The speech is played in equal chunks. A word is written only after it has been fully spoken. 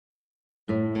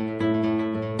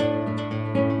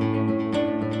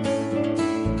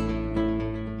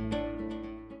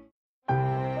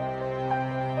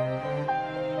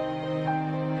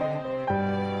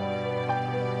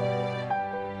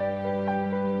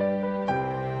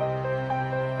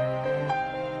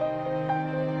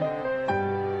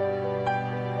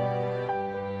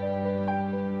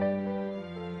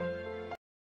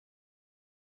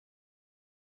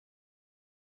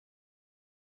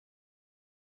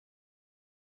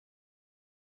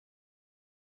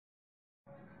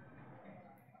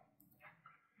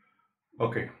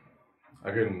Okay,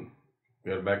 again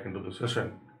we are back into the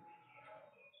session.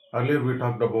 Earlier we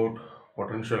talked about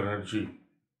potential energy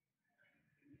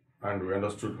and we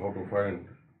understood how to find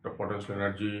the potential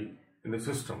energy in the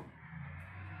system.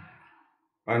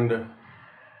 And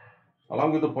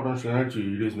along with the potential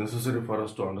energy, it is necessary for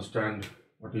us to understand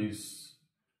what is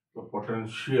the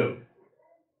potential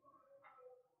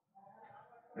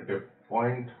at a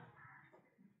point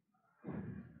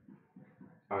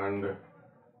and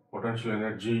potential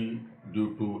energy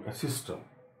due to a system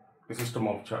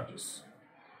of charges.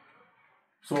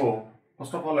 So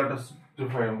first of all, let us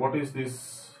define what is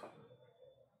this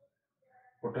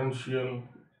potential.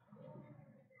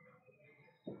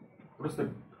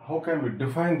 How can we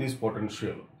define this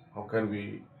potential? How can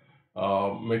we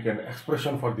make an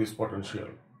expression for this potential?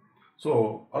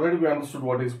 So already we understood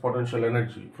what is potential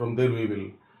energy. From there we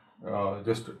will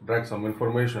just drag some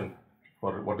information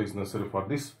for what is necessary for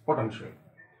this potential.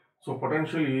 So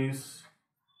potential is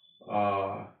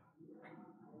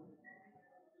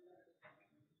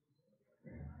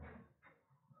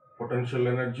potential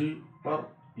energy per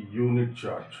unit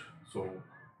charge. So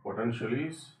potential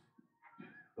is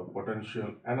the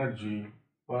potential energy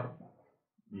per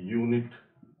unit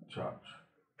charge.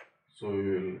 So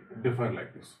we will define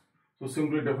like this. So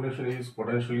simply definition is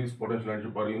potential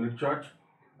energy per unit charge,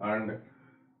 and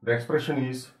the expression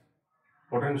is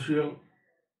potential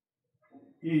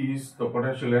is the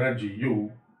potential energy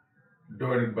U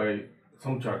divided by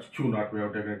some charge Q naught. We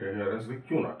have taken it here as the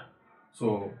Q naught.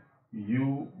 So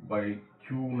U by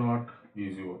Q naught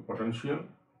is your potential,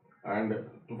 and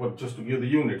just to give the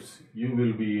units, U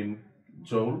will be in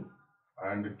joule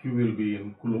and Q will be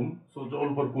in coulomb. So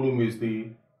joule per coulomb is the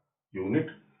unit,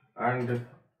 and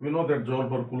we know that joule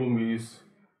per coulomb is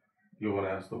given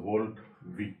as the volt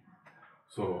V.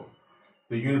 So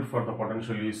the unit for the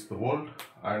potential is the volt,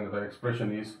 and the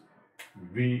expression is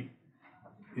V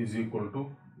is equal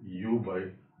to U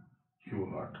by Q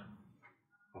naught.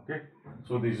 Okay,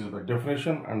 so this is the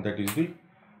definition and that is the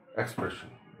expression.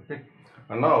 Okay,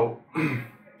 and now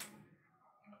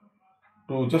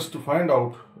to find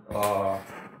out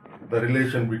the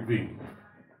relation between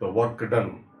the work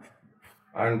done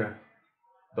and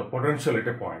the potential at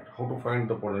a point. How to find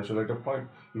the potential at a point?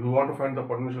 If you want to find the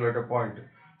potential at a point,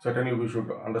 certainly we should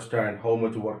understand how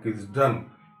much work is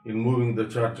done in moving the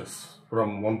charges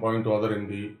from one point to other in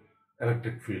the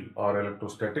electric field or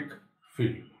electrostatic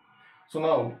field. So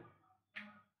now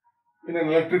in an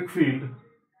electric field,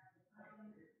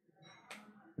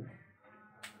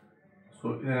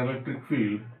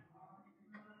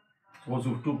 suppose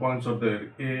if 2 points are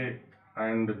there, A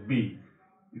and B,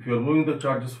 if you are moving the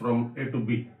charges from A to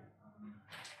B,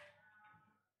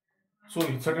 so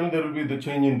certainly there will be the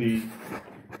change in the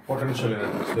potential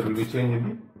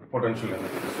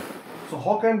energies. So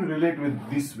how can we relate with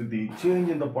this, with the change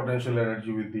in the potential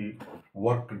energy with the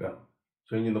work done?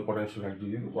 Change in the potential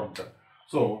energy with work done.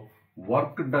 So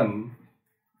work done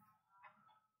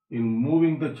in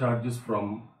moving the charges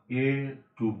from A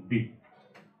to B.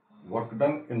 Work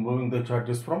done in moving the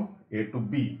charges from A to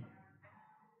B.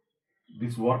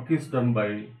 This work is done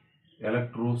by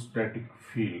electrostatic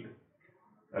field.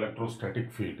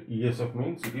 Electrostatic field. ESF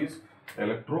means it is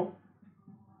electro.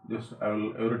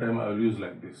 Every time I will use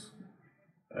like this.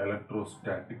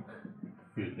 Electrostatic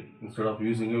field. Instead of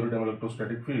using every time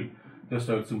electrostatic field, just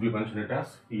I will simply mention it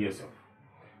as ESF.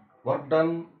 Work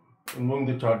done in moving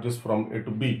the charges from A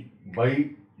to B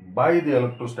by the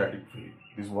electrostatic field.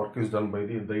 This work is done by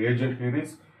the agent here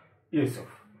is ESF.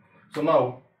 So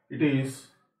now it is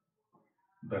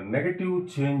the negative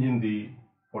change in the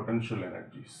potential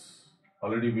energies.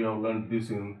 Already we have learned this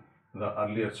in the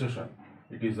earlier session.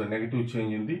 It is the negative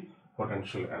change in the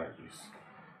potential energies.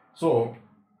 So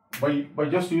by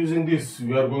just using this,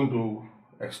 we are going to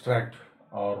extract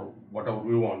or whatever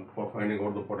we want for finding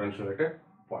out the potential at a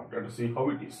point. Let us see how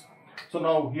it is. So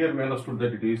now here we understood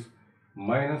that it is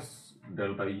minus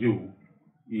delta U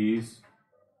is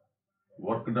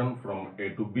work done from A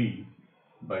to B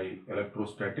by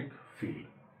electrostatic field.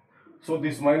 So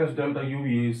this minus delta U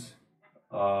is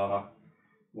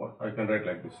what I can write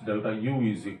like this. Delta U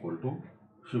is equal to,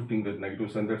 shifting the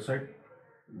negative sign that side,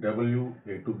 W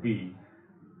A to B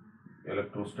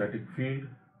electrostatic field.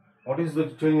 What is the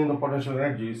change in the potential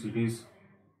energies? It is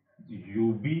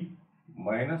UB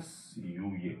minus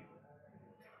UA.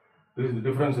 This is the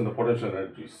difference in the potential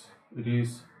energies. It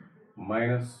is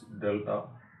minus delta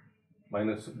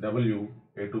minus W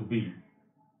A to B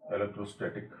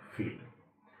electrostatic field.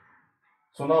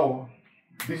 So now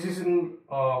this is in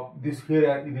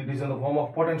it is in the form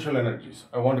of potential energies.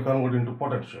 I want to convert into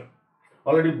potential.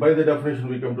 Already by the definition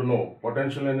we come to know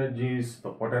potential energy is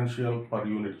the potential per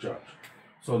unit charge.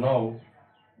 So now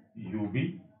UB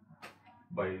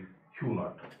by Q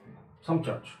naught, some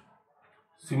charge.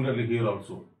 Similarly here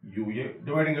also UA,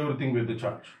 dividing everything with the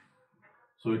charge.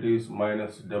 So it is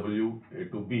minus W A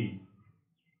to B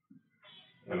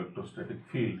electrostatic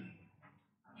field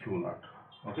Q naught.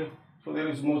 Okay, so there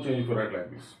is no change if you write like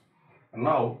this. And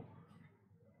now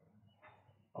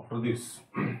after this,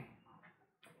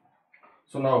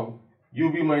 so now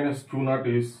UB minus Q naught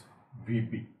is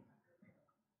VB.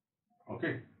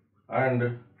 Okay,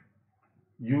 and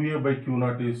UA by Q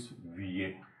naught is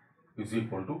VA is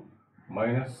equal to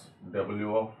minus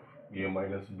W of A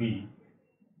minus B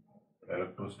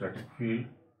electrostatic field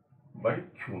by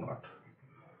Q naught.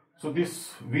 So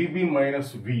this VB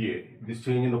minus VA, this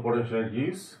change in the potential energy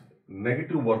is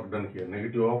negative work done here,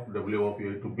 negative of W of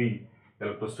A to B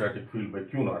electrostatic field by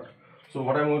Q naught. So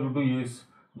what I am going to do is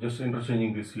just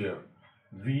interchanging this here,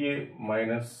 VA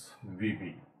minus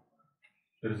VB.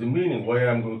 There is a meaning why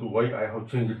I have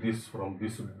changed this from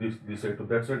this side to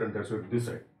that side and that side to this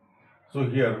side. So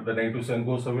here the negative sign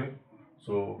goes away.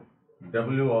 So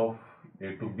W of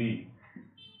A to B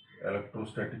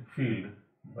electrostatic field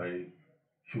by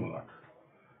Q naught.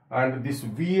 And this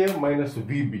VA minus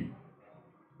VB,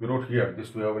 we wrote here,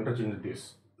 just we have interchanged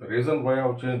this. The reason why I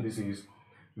have changed this is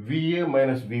VA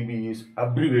minus VB is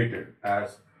abbreviated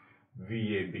as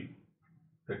VAB.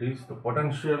 That is the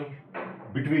potential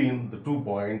between the 2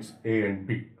 points A and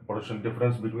B, the potential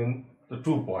difference between the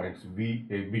 2 points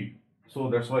VAB. So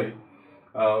that's why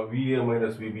VA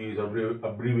minus VB is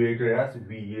abbreviated as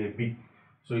VAB.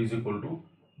 So is equal to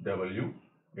W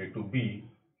A to B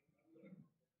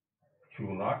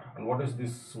Q naught. And what is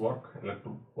this work?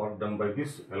 Work done by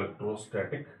this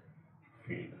electrostatic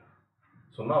field.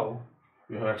 So now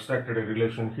we have extracted a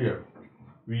relation here.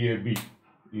 VAB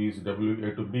is W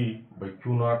A to B by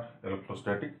Q naught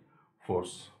electrostatic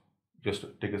force. Just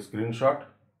take a screenshot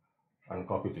and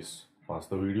copy this. Pause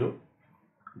the video.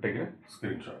 Take a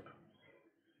screenshot.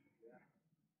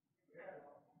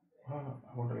 I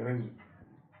want to erase it.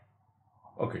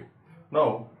 Okay.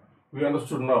 Now we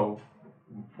understood now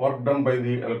work done by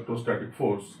the electrostatic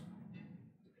force.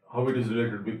 How it is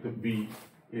related with the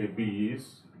VAB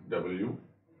is W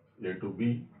A to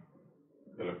B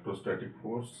electrostatic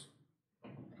force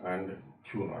and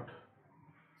Q naught.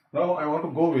 Now I want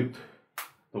to go with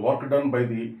the work done by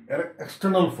the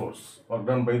external force. Work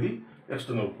done by the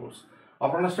external force.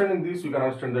 After understanding this, you can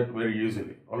understand that very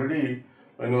easily. Already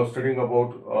when you are studying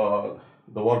about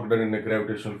the work done in a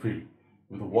gravitational field,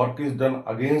 if the work is done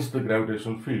against the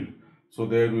gravitational field, so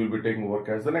there we will be taking work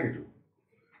as the negative.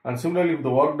 And similarly, if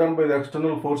the work done by the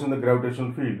external force in the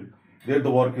gravitational field, there the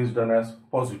work is done as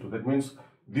positive. That means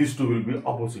these two will be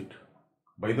opposite,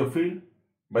 by the field,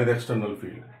 by the external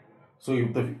field. So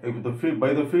if the field,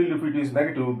 by the field, if it is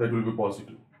negative, that will be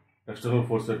positive. External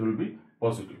force, that will be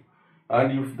positive.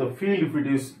 And if the field, if it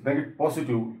is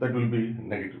positive, that will be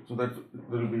negative. So that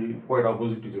will be quite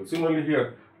opposite to each other. Similarly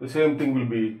here, the same thing will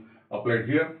be applied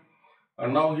here.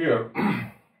 And now here,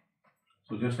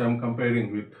 so just I am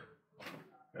comparing with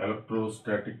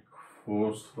electrostatic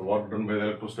force, the work done by the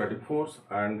electrostatic force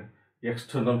and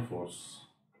external force.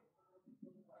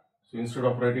 So instead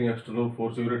of writing external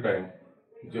force every time,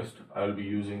 just I will be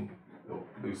using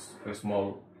this a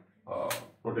small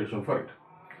notation for it.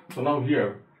 So now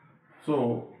here,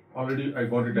 so already I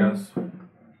got it as,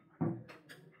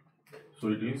 so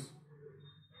it is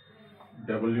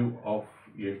W of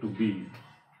A to B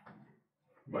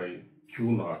by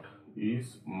Q naught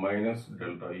is minus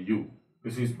delta U.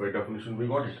 This is by definition we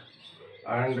got it.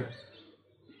 And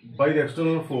by the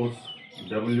external force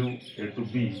W A to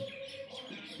B,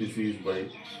 this is by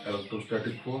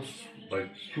electrostatic force by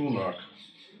Q naught,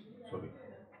 sorry,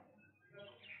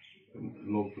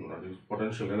 no Q naught, is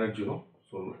potential energy, no?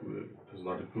 So it is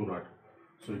not a Q naught,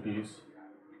 so it is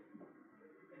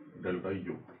delta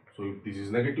U. So if this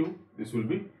is negative, this will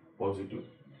be positive.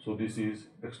 So this is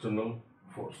external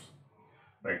force,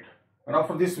 right? And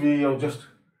after this, we have just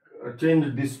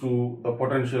changed this to the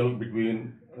potential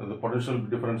between the potential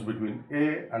difference between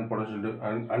A and potential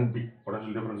and B,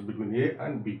 potential difference between A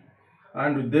and B.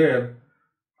 And there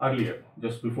earlier,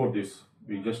 just before this,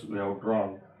 we have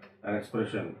drawn an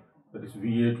expression, that is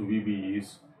VA to VB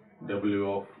is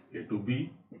W of A to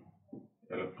B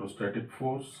electrostatic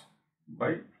force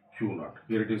by Q naught.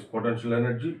 Here it is potential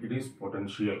energy, it is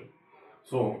potential.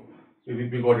 So we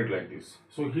got it like this.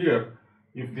 So here,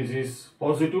 if this is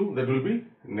positive, that will be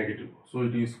negative. So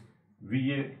it is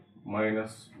VA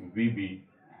minus VB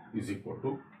is equal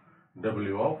to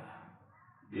W of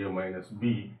A minus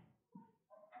B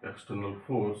external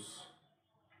force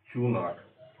Q naught,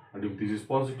 and if this is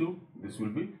positive, this will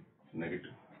be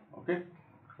negative. Okay,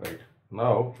 right.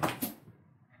 Now,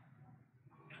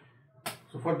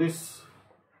 so for this,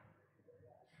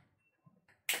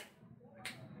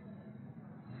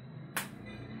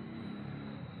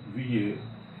 VA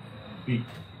B,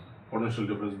 potential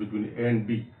difference between A and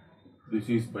B, this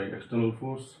is by external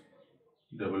force,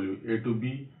 WA to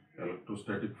B,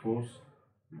 electrostatic force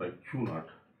by Q naught.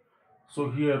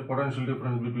 So here potential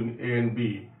difference between A and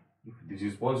B, if this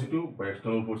is positive, by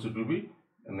external force it will be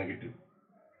a negative,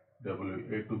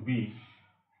 WA to B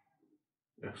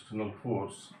external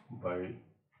force by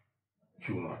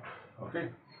Q naught. Okay,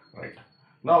 right.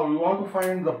 Now we want to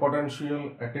find the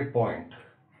potential at a point.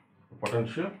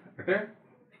 Potential at a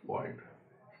point.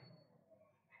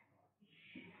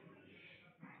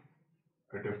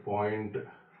 At a point,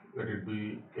 let it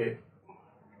be A.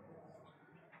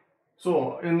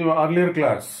 So in your earlier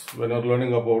class, when you are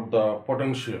learning about the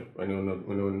potential, when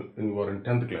you were in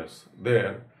 10th class,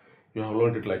 there you have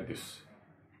learned it like this.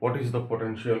 What is the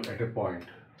potential at a point?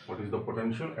 What is the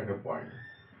potential at a point?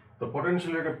 The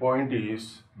potential at a point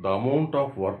is the amount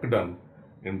of work done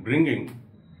in bringing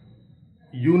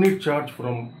unit charge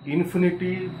from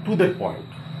infinity to that point.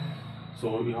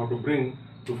 So you have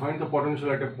to find the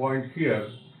potential at a point here,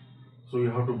 so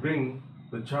you have to bring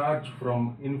the charge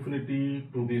from infinity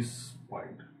to this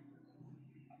point,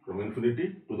 from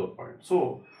infinity to the point.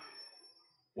 So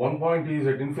one point is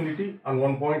at infinity and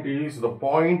one point is the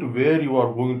point where you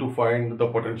are going to find the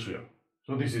potential.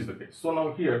 So this is the case. So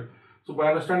now here, so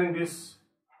by understanding this,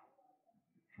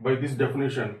 by this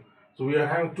definition, so we are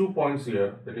having 2 points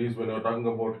here, that is when we are talking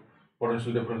about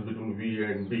potential difference between V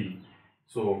and B.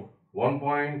 So one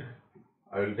point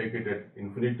I will take it at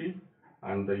infinity,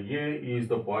 and the A is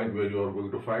the point where you are going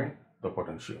to find the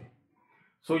potential.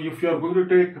 So if you are going to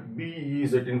take B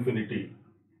is at infinity,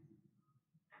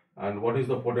 and what is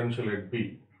the potential at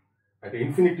B? At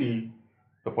infinity,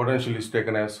 the potential is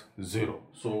taken as 0.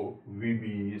 So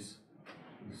VB is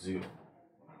 0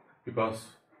 because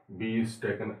B is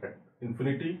taken at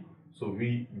infinity. So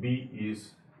VB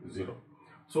is 0.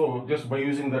 So just by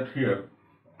using that here,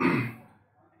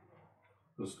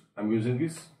 I'm using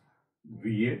this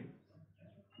VA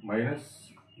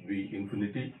minus V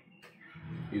infinity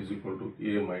is equal to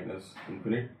A minus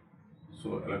infinity.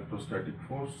 So electrostatic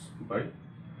force by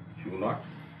Q naught,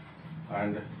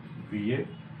 and VA,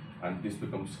 and this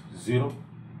becomes 0.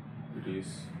 It is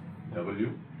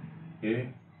W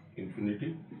A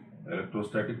infinity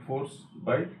electrostatic force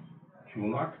by Q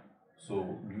naught.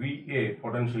 So VA,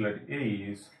 potential at A,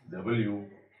 is W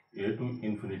A to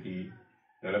infinity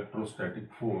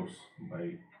electrostatic force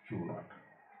by Q naught.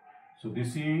 So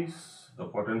this is the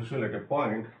potential at a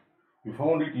point. We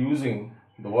found it using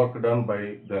the work done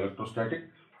by the electrostatic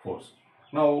force.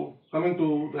 Now coming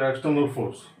to the external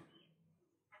force,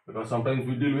 because sometimes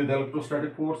we deal with the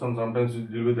electrostatic force and sometimes we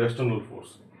deal with the external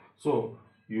force. So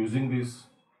using this,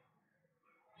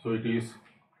 so it is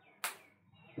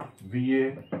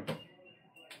VA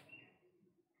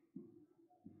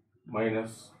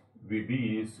minus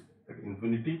VB is at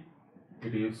infinity,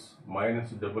 it is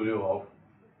minus W of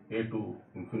A to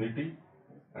infinity,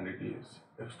 and it is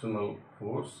external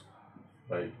force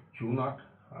by Q naught,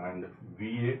 and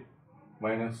VA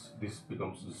minus this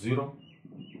becomes 0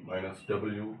 minus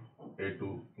W A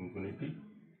to infinity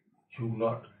Q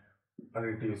naught, and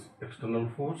it is external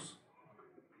force,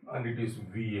 and it is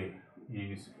VA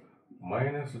is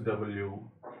minus W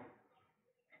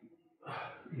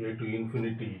A to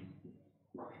infinity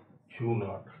Q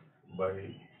naught by,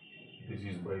 this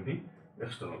is by the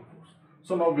external force.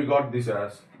 So now we got this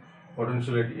as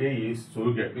potential at A is, so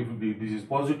look at, if this is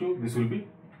positive, this will be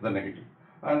the negative.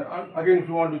 And again, if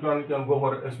you want, you can go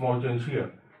for a small change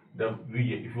here. The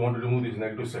VA, if you want to remove this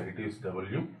negative sign, it is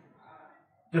W.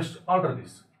 Just alter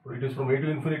this. So it is from A to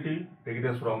infinity, take it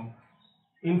as from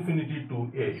infinity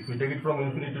to A. If you take it from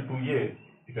infinity to A,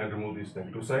 you can remove this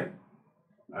negative sign,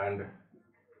 and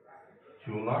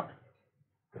Q naught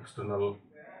external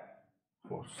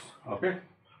force. Okay,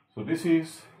 so this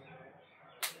is,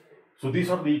 so these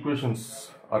are the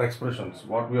equations or expressions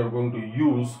what we are going to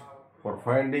use for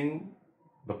finding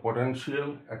the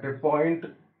potential at a point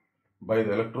by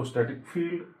the electrostatic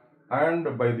field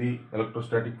and by the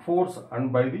electrostatic force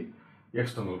and by the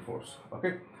external force.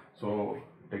 Okay, so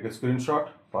take a screenshot,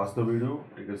 pause the video,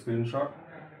 take a screenshot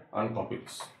and copy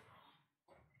this.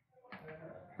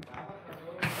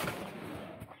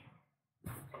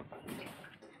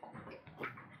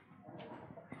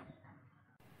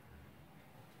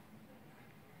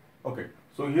 Okay,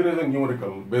 so here is a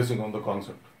numerical basing on the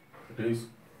concept. It is,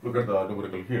 look at the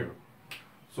numerical here.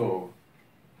 So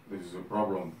this is a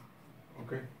problem.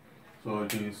 Okay, so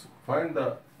it is find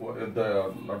the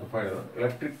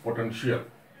electric potential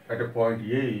at a point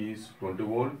A is 20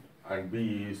 volt and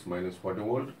B is minus 40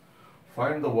 volt.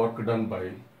 Find the work done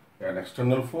by an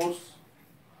external force,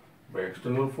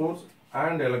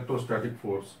 and electrostatic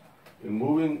force in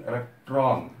moving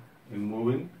electron.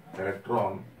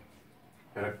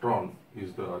 Electron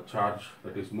is the charge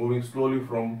that is moving slowly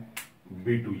from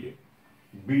B to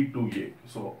A.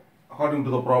 So according to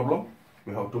the problem,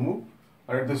 we have to move,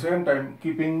 and at the same time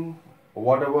keeping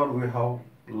whatever we have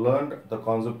learned the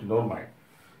concept in our mind,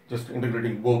 just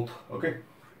integrating both. Okay,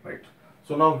 right.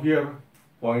 So now here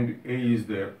point A is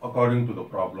there. According to the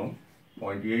problem,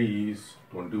 point A is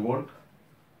 20 volt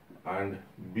and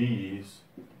B is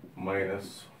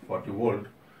minus 40 volt,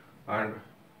 and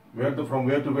from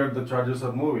where to where the charges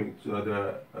are moving. So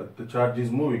the charge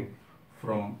is moving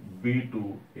from B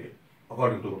to A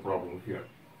according to the problem here.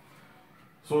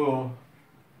 So,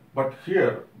 but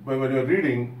here when you're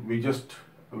reading, we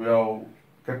have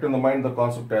kept in the mind the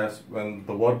concept as when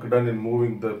the work done in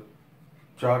moving the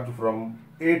charge from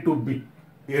A to B,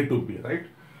 right?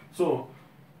 So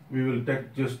we will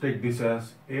just take this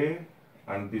as A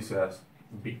and this as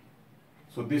B.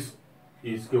 So this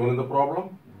is given in the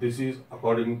problem. This is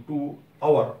according to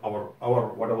our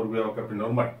whatever we have kept in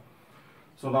our mind.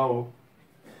 So now,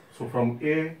 from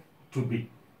A to B.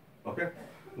 Okay.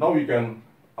 Now we can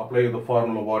apply the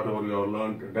formula whatever you have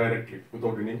learned directly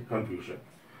without any confusion.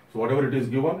 So whatever it is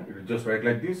given, it is just write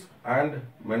like this and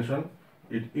mention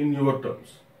it in your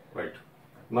terms. Right.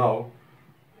 Now,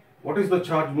 what is the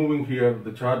charge moving here?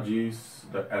 The charge is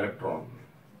the electron.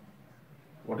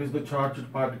 What is the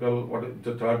charged particle? What is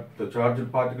the charge? The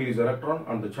charged particle is electron,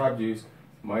 and the charge is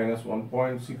minus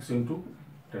 1.6 into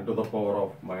 10 to the power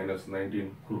of minus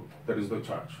 19 coulomb. That is the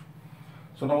charge.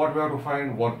 So now what we have to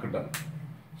find? Work done.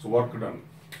 So work done.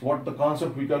 What the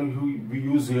concept we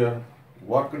use here?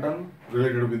 Work done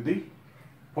related with the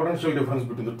potential difference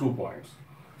between the 2 points.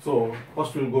 So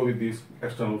first we will go with this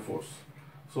external force.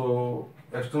 So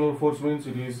external force means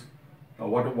it is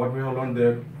what we have learned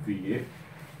there, VA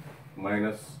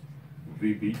minus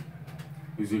VB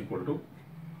is equal to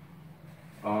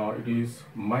it is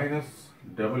minus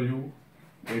W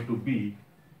A to B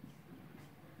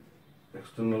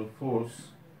external force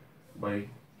by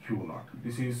Q naught.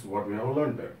 This is what we have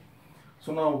learned there.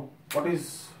 So now what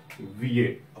is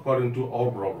VA according to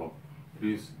our problem?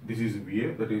 This is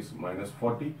VA, that is minus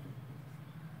 40,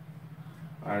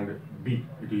 and B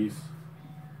it is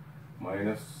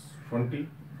minus 20,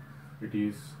 it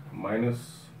is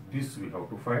minus this we have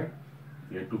to find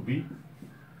A to B,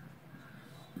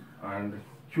 and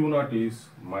Q naught is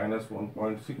minus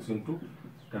 1.6 into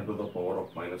 10 to the power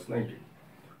of minus 90.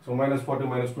 So minus 40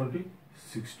 minus 20,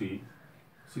 60.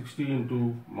 60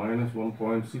 into minus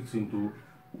 1.6 into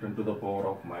 10 to the power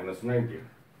of minus 90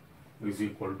 is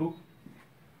equal to,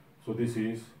 so this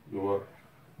is your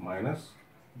minus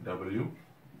W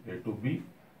A to B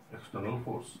external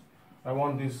force. I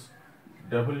want this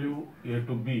W A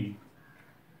to B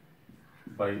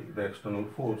by the external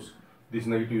force. This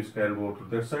negative is carried over to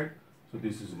that side. So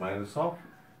this is minus of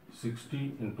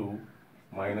 60 into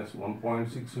minus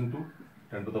 1.6 into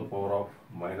 10 to the power of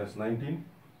minus 19,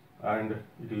 and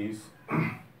it is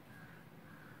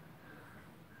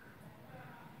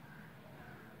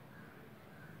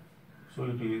so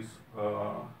it is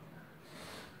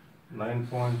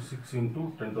 9.6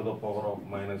 into 10 to the power of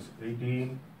minus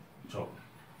 18 joule.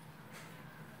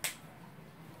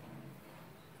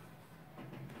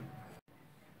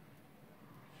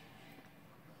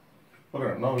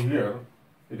 Okay, now here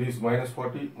it is minus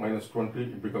 40 minus 20,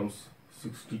 it becomes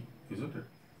 60, isn't it?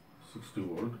 60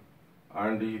 volt,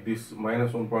 and this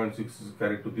minus 1.6 is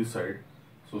carried to this side.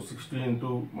 So 60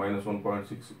 into minus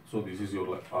 1.6, so this is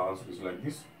your answer is like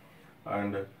this,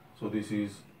 and so this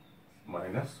is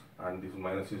minus, and this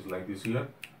minus is like this here.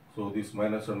 So this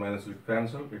minus and minus will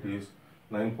cancel. It is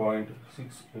 9.6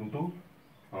 into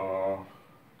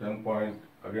 10 point,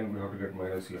 again we have to get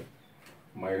minus here,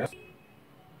 minus,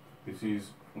 this is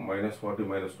minus 40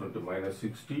 minus 20 minus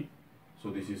 60,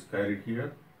 so this is carried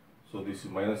here. So this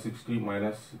is minus 60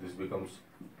 minus this becomes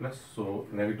plus, so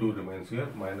negative remains here,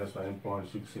 minus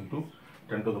 9.6 into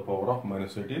 10 to the power of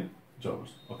minus 18 joules.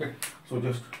 Okay, so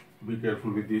just be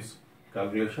careful with these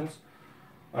calculations.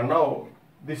 And now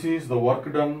this is the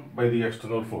work done by the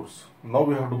external force. Now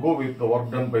we have to go with the work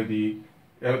done by the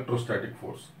electrostatic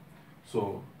force.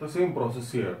 So the same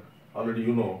process here, already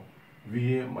you know,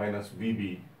 VA minus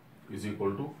VB is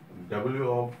equal to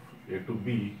W of A to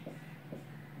B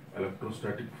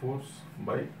electrostatic force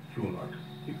by Q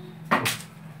naught.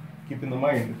 Keep in the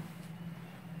mind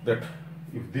that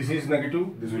If this is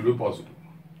negative, this will be positive.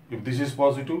 If this is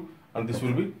positive, and this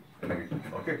will be negative.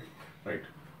 Okay, right.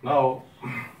 Now,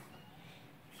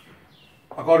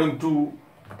 according to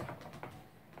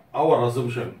our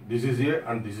assumption, this is A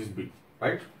and this is B,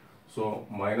 right? So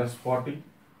minus 40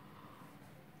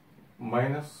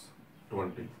 minus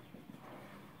 20.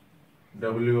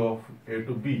 W of A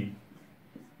to B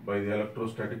by the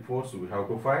electrostatic force we have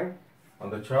to find,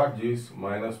 and the charge is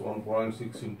minus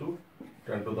 1.6 into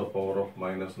 10 to the power of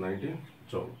minus 19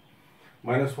 joule.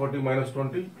 Minus 40 minus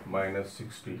 20 minus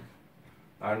 60,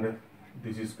 and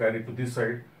this is carried to this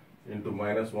side into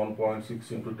minus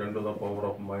 1.6 into 10 to the power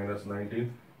of minus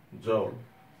 19 joule.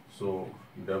 So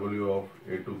W of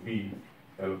A to B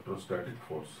electrostatic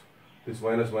force. This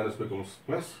minus minus becomes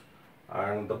plus,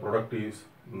 and the product is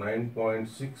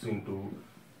 9.6 into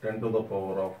 10 to the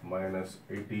power of minus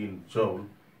 18 joule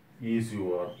is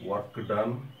your work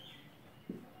done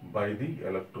by the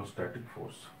electrostatic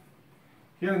force.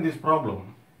 Here in this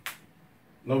problem,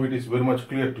 now it is very much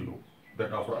clear to you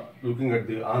that after looking at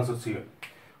the answers here,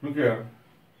 look here,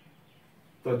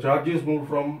 the charges move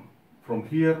from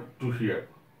here to here.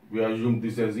 We assume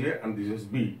this as A and this as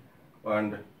B,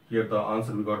 and here the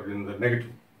answer we got in the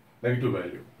negative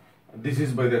value. This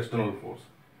is by the external force.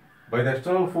 By the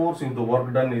external force, if the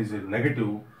work done is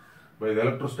negative, by the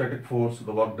electrostatic force,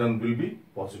 the work done will be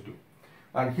positive.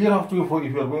 And hereafter, if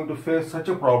you are going to face such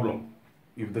a problem,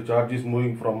 if the charge is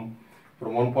moving from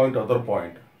one point to other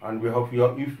point, and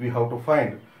if we have to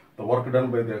find the work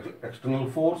done by the external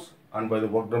force and by the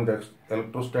work done by the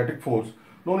electrostatic force,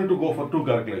 no need to go for two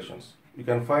calculations. You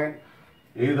can find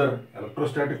either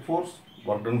electrostatic force,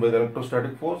 work done by the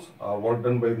electrostatic force, or work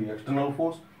done by the external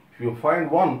force. If you find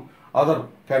one, other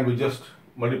can be just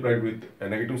multiplied with a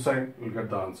negative sign, you will get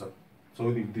the answer. So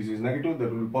if this is negative,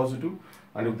 that will be positive,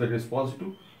 and if that is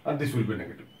positive, and this will be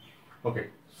negative. Okay,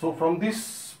 so from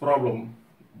this problem,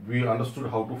 we understood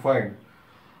how to find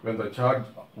when the charge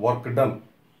work done,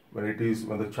 when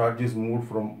the charge is moved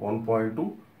from one point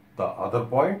to the other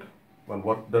point, when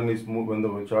work done is moved, when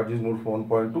the charge is moved from one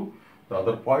point to the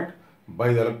other point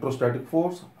by the electrostatic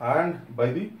force and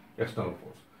by the external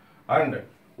force. And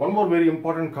one more very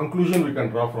important conclusion we can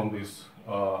draw from this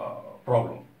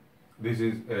problem. This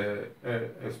is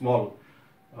a small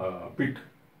bit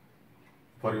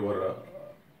for your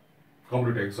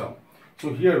competitive exam.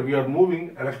 So here we are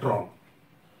moving electron,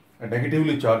 a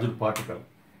negatively charged particle,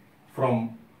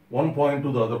 from one point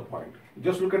to the other point.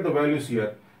 Just look at the values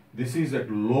here. This is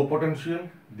at low potential,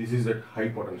 this is at high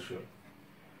potential.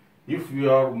 If we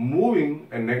are moving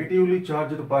a negatively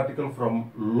charged particle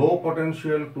from low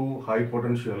potential to high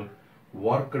potential,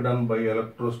 work done by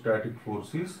electrostatic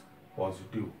force is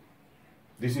positive.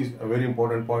 This is a very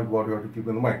important point what you have to keep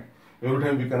in mind. Every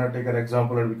time we cannot take an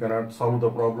example and we cannot solve the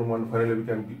problem, and finally we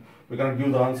cannot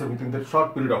give the answer within that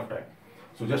short period of time.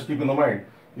 So just keep in mind,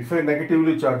 if a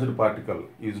negatively charged particle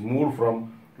is moved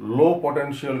from low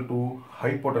potential to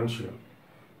high potential,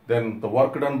 then the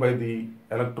work done by the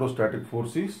electrostatic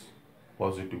force is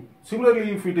positive.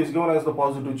 Similarly, if it is given as the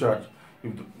positive charge,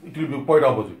 it will be quite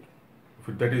opposite.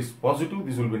 If that is positive,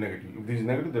 this will be negative. If this is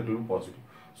negative, that will be positive.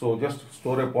 So just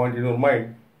store a point in your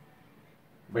mind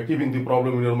by keeping the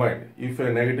problem in your mind. If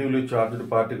a negatively charged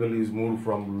particle is moved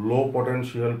from low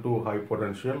potential to high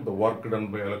potential, the work done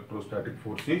by electrostatic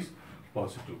force is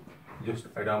positive. Just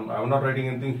I am not writing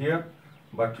anything here,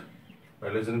 but by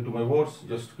listening to my words,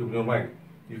 just keep in your mind.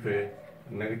 If a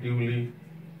negatively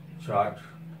charged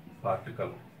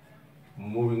particle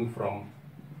moving from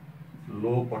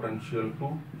low potential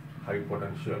to high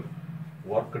potential,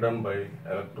 work done by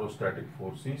electrostatic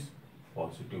force is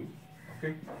positive.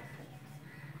 Okay.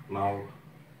 Now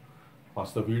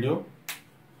pause the video,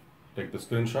 take the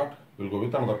screenshot. We'll go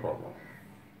with another problem.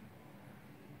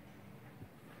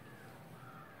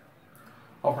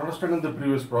 After understanding the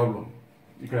previous problem,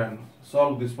 you can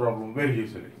solve this problem very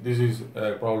easily. This is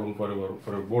a problem for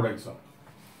a board exam.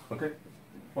 Okay,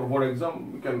 for board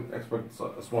exam, we can expect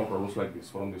small problems like this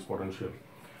from this potential.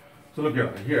 So look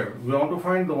here we want to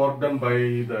find the work done by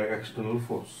the external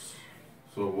force.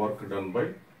 So work done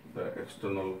by the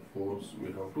external force we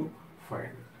have to find.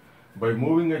 By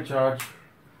moving a charge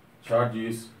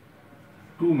is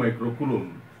 2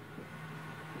 microcoulomb,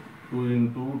 2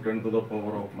 into 10 to the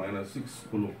power of minus 6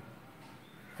 coulomb.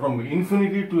 From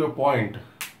infinity to a point,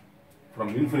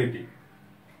 from infinity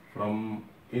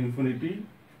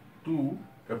to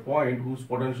a point whose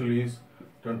potential is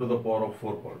 10 to the power of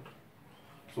 4 volt.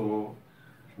 So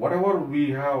whatever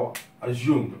we have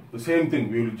assumed, the same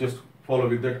thing we will just follow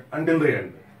with that until the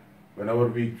end. Whenever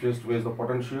we just face the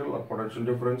potential or potential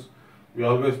difference, we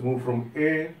always move from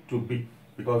A to B,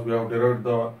 because we have derived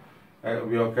the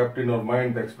we have kept in our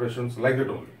mind the expressions like that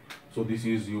only. So this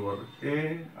is your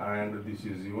A and this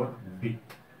is your B,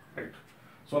 right?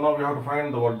 So now we have to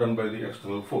find the work done by the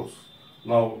external force.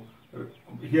 Now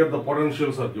here the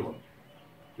potentials are given.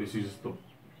 This is the,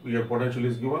 here potential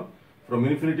is given. From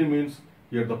infinity means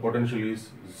here the potential is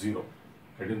 0.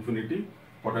 At infinity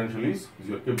potential is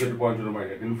 0. Keep that point in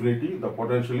mind. At infinity the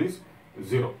potential is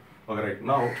 0. Okay, right.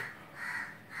 Now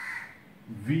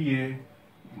VA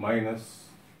minus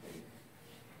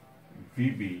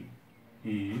VB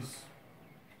is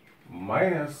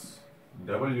minus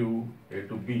W A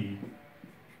to B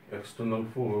external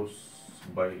force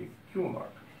by Q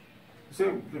naught.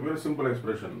 Same, very simple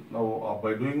expression. Now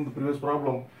by doing the previous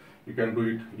problem you can do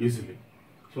it easily.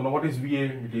 So now what is VA?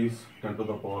 It is 10 to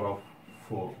the power of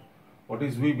 4. What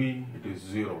is VB? It is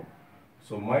 0.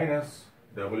 So minus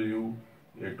W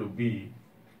A to B,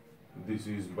 this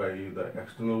is by the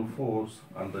external force,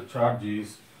 and the charge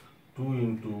is 2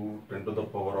 into 10 to the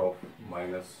power of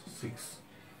minus 6.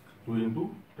 2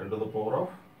 into 10 to the power of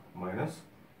minus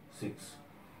 6.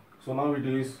 So now it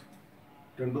is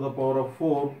 10 to the power of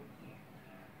 4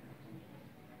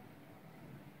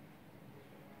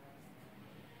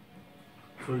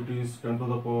 so it is 10 to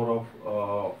the power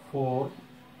of 4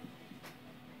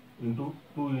 into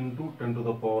 2 into 10 to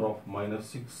the power of minus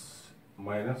 6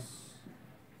 minus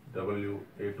W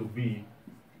A to B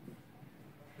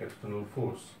external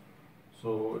force.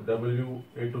 So W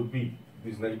A to B,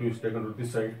 this negative is taken to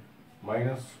this side,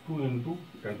 minus 2 into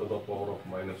 10 to the power of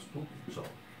minus 2 joule.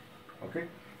 Okay,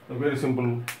 a very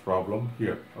simple problem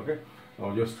here. Okay,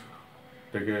 now just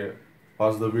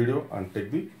pause the video and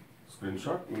take the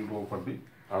screenshot. We'll go for the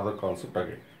other concept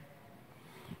again.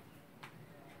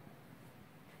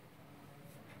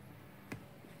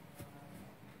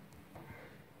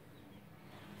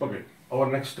 Okay, our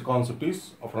next concept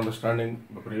is, after understanding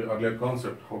the earlier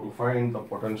concept, how to find the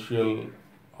potential,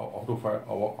 how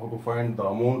to find the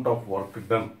amount of work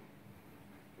done,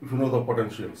 if you know the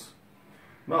potentials.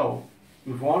 Now,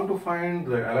 if you want to find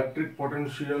the electric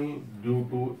potential due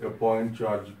to a point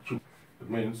charge Q, it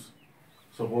means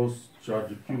suppose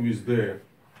charge Q is there,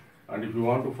 and if you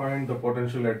want to find the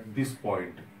potential at this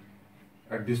point,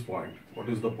 what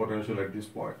is the potential at this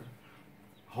point?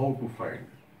 How to find?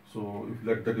 So if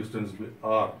let the distance be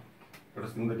r, let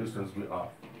us think the distance be r.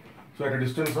 So at a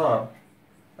distance r,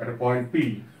 at a point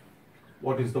P,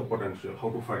 what is the potential?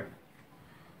 How to find?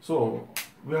 So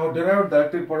we have derived the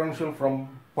electric potential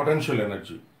from potential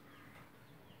energy.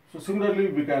 So similarly,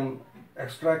 we can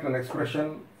extract an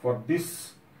expression for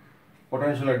this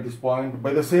potential at this point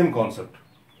by the same concept.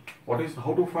 What is,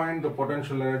 how to find the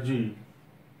potential energy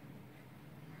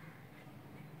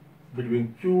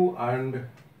between Q and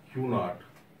Q naught?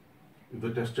 If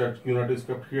the test charge Q naught is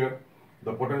kept here,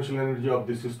 the potential energy of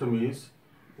the system is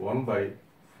 1 by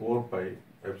 4 pi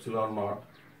epsilon naught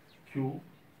Q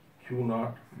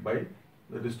naught by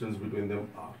the distance between them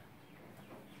r.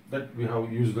 That we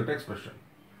have used that expression.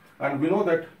 And we know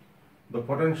that the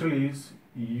potential is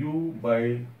U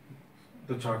by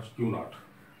the charge Q naught.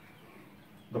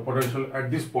 The potential at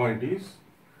this point is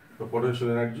the potential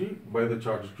energy by the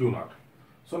charge Q naught.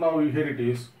 So now here it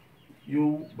is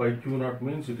U by Q naught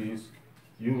means it is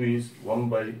U is 1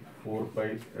 by 4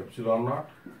 pi epsilon naught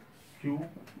Q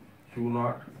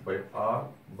naught by R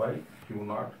by Q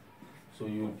naught. So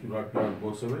Q naught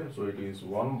goes away. So it is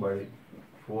 1 by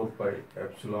 4 pi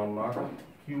epsilon naught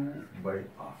Q by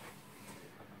R.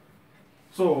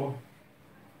 So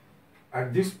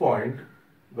at this point,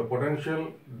 the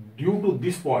potential due to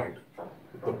this point,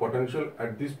 the potential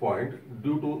at this point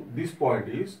due to this point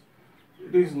is,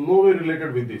 it is nowhere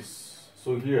related with this.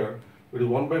 So here it is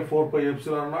 1 by 4 pi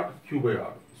epsilon naught Q by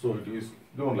R. So it is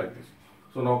given like this.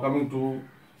 So now coming to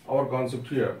our concept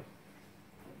here,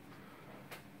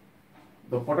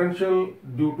 the potential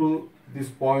due to this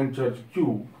point charge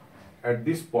Q at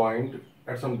this point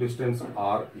at some distance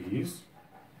R is,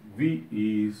 V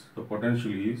is, the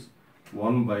potential is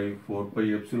 1 by 4 pi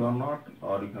epsilon naught,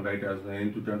 or you can write as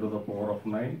 9 to 10 to the power of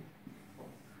 9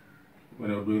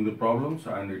 when you are doing the problems,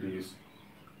 and it is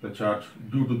the charge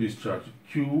due to this charge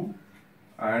Q,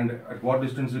 and at what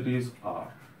distance it is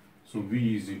R. So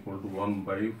V is equal to 1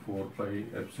 by 4 pi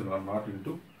epsilon naught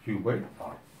into Q by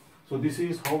R. So this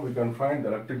is how we can find the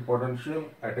electric potential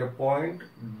at a point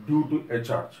due to a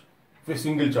charge, if a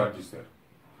single charge is there.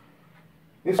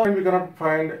 This time we cannot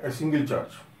find a single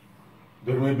charge.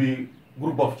 There may be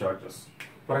group of charges.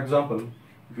 For example,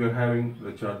 if you are having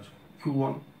the charge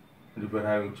Q1, and if you are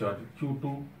having charge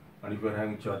Q2, and if you are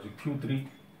having charge Q3,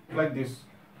 like this.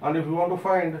 And if you want to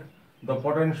find the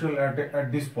potential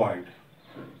at this point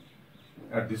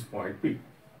P.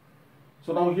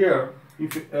 So now here,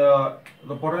 if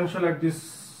the potential at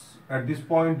this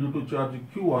point due to charge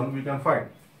Q1 we can find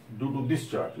due to this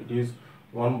charge, it is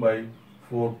 1 by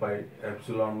 4 pi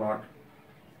epsilon naught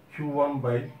Q1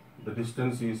 by the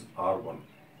distance is R1.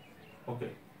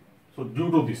 Okay, so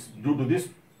due to this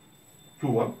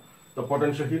Q1, the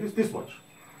potential here is this much,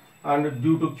 and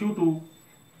due to Q2,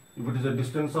 if it is a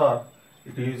distance R,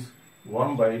 it is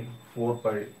 1 by 4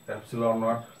 pi epsilon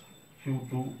naught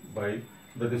Q2 by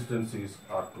the distance is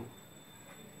R2,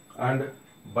 and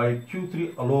by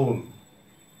Q3 alone,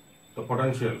 the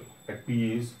potential at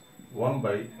P is 1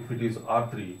 by, if it is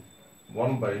R3,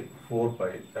 1 by 4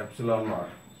 pi epsilon naught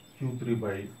Q3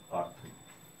 by R3.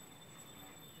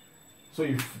 So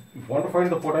if you want to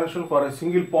find the potential for a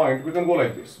single point, we can go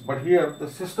like this. But here the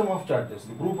system of charges,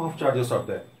 the group of charges are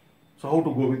there. So how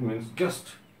to go with means just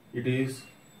it is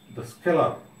the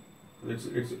scalar. It's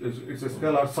a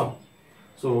scalar sum.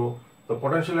 So the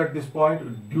potential at this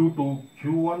point due to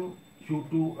Q1,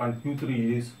 Q2 and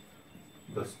Q3 is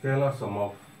the scalar sum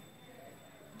of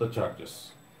the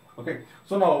charges. Okay.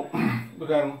 So now we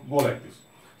can go like this.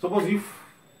 Suppose if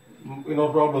in our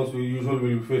problems we usually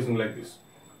will be facing like this.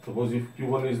 Suppose if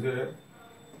Q1 is there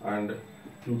and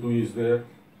Q2 is there,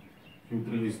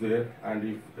 Q3 is there, and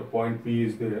if the point P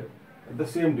is there at the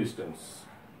same distance,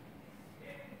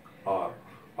 R.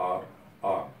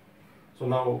 So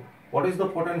now what is the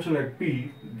potential at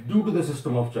P due to the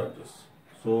system of charges?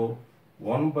 So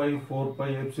 1 by 4 pi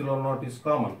epsilon naught is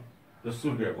common. Just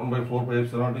look here, 1 by 4 pi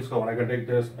epsilon naught is common. I can take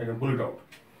this, I can pull it out.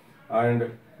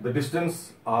 And the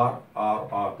distance R,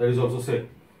 that is also same.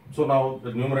 So now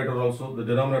the numerator also, the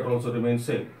denominator also remains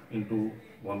same into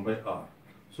 1 by R.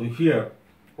 So here,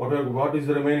 what is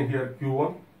remaining here?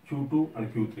 Q1, Q2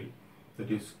 and Q3.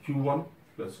 That is Q1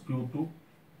 plus Q2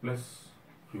 plus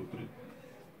Q3.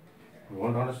 If you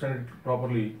want to understand it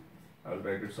properly, I will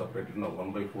write it separated now.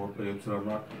 1 by 4 pi epsilon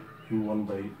naught Q1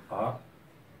 by R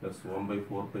plus 1 by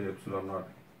 4 pi epsilon naught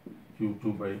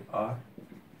Q2 by R,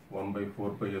 1 by 4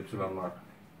 pi epsilon naught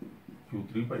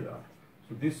Q3 by R.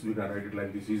 So this we can write it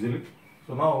like this easily.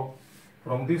 So now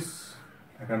from this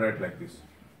I can write like this: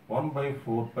 1 by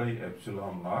 4 pi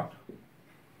epsilon naught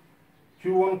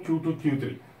Q1, Q2,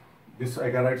 Q3. This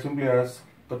I can write simply as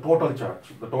the total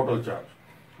charge. The total charge.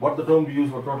 What the term we use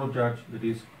for total charge? It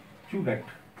is Q net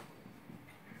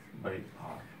by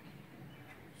R.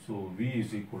 So V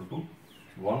is equal to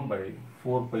 1 by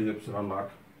 4 pi epsilon naught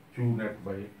Q net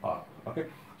by R. Okay.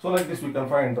 So like this we can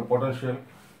find the potential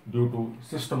due to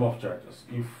system of charges.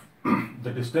 If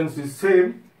the distance is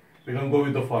same, we can go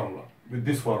with the formula, with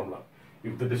this formula.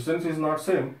 If the distance is not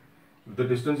same,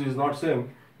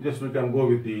 just we can go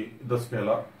with the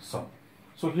scalar sum.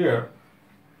 So here,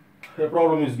 a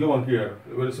problem is given here,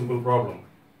 a very simple problem.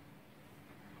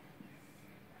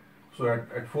 So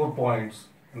at 4 points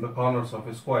in the corners of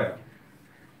a square,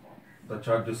 the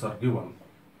charges are given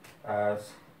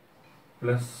as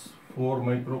plus 4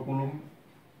 microcoulomb,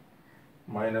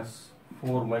 minus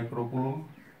 4 microcoulomb,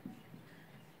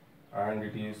 and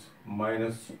it is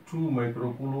minus 2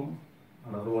 microcoulomb,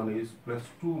 another one is plus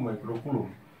 2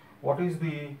 microcoulomb. What is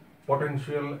the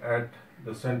potential at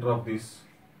the center of this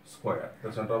square?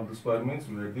 The center of the square means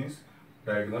where these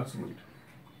diagonals meet.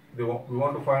 We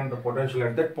want to find the potential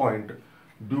at that point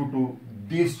due to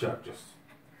these charges.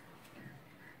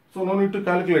 So no need to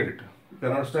calculate it, you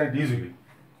can understand it easily.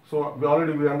 So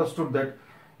we understood that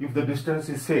if the distance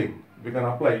is same, we can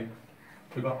apply,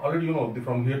 because already you know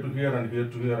from here to here and here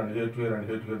to here and here to here and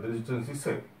here to here, the distance is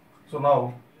same. So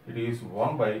now it is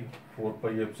 1 by 4 pi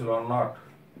epsilon naught.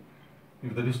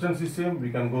 If the distance is same, we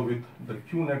can go with the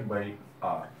Q net by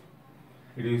R.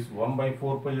 It is 1 by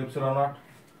 4 pi epsilon naught.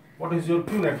 What is your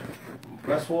Q net?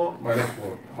 Plus 4 minus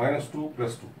 4, minus 2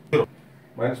 plus 2. 0.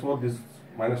 Minus 4, this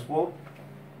minus 4,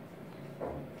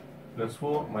 plus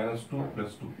 4 minus 2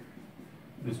 plus 2.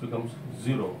 This becomes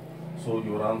 0. So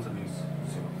your answer is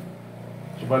 0.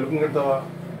 So by looking at the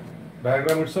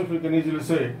diagram itself, you can easily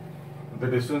say the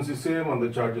distance is same and the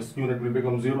charges Q net will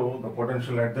become 0. The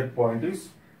potential at that point is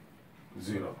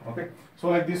 0. Okay. So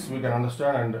like this we can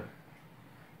understand and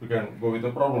we can go with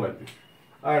the problem like this.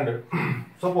 And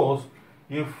suppose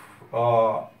if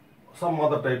some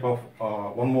other type of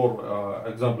one more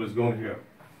example is given here.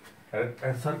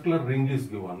 A circular ring is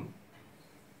given.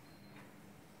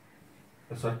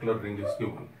 A circular ring is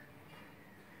given.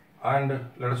 And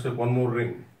let us take one more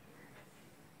ring.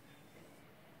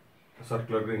 A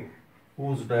circular ring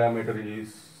whose diameter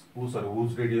is, whose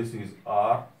radius is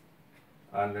R,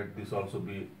 and let this also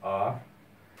be R.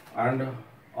 And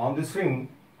on this ring,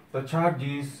 the charge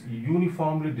is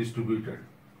uniformly distributed.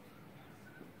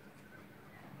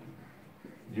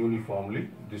 uniformly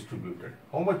distributed.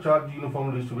 How much charge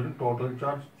uniformly distributed? Total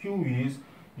charge Q is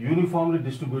uniformly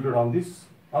distributed on this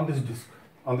disk,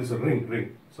 on this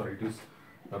ring. Sorry, it is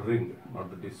a ring, not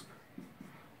the disk.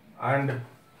 And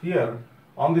here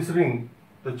on this ring,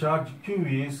 the charge Q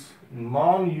is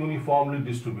non-uniformly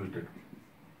distributed.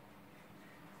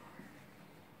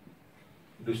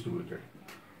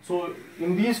 So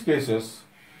in these cases,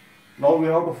 now we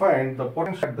have to find the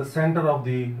potential at the center of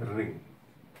the ring.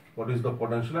 What is the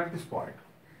potential at this point?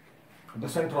 At the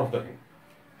center of the ring.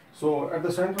 So at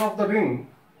the center of the ring,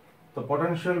 the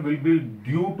potential will be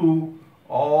due to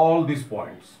all these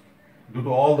points, due to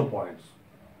all the points,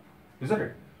 isn't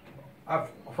it?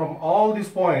 From all these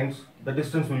points, the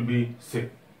distance will be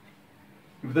same.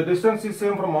 If the distance is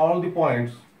same from all the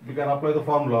points, we can apply the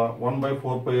formula 1 by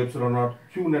 4 pi epsilon naught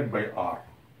Q net by R.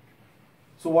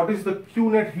 So what is the Q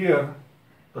net here?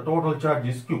 The total charge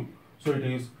is Q. So it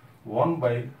is 1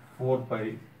 by 4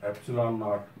 pi epsilon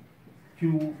naught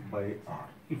Q by R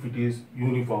if it is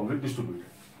uniformly distributed.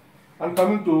 And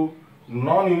coming to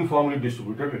non-uniformly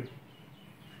distributed ring.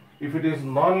 If it is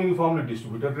non-uniformly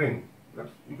distributed ring,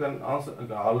 you can answer,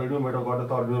 already you might have got a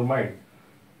thought in your mind.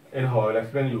 Anyhow, I'll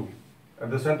explain you. At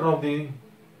the center of the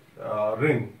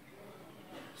ring,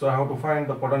 so I have to find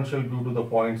the potential due to the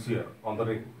points here on the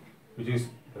ring, which is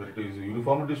whether it is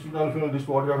uniformly distributed or uniformly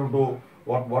distributed.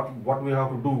 What we have to do, what we have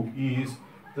to do is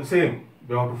the same.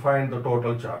 We have to find the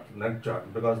total charge, net charge,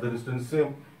 because the distance is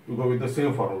same. You go with the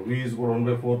same formula. V is 1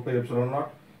 by 4 pi epsilon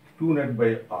naught Q net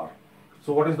by R.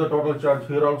 So what is the total charge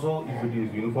here also? If it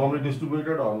is uniformly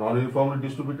distributed or non-uniformly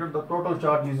distributed, the total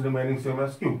charge is remaining same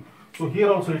as Q. So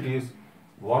here also it is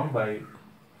 1 by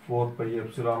 4 pi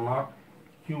epsilon naught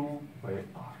Q by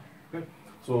R. Okay.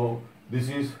 So this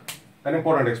is an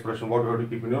important expression what you have to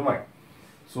keep in your mind.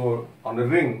 So on a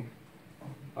ring,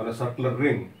 on a circular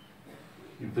ring,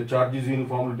 if the charge is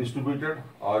uniformly distributed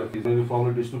or if it is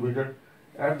uniformly distributed,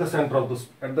 at the center of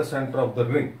the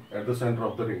ring,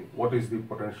 what is the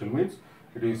potential means?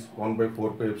 It is 1 by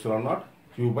 4 pi epsilon naught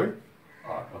Q by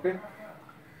R. Okay.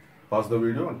 Pause the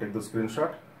video and take the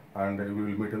screenshot, and we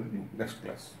will meet in the next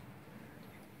class.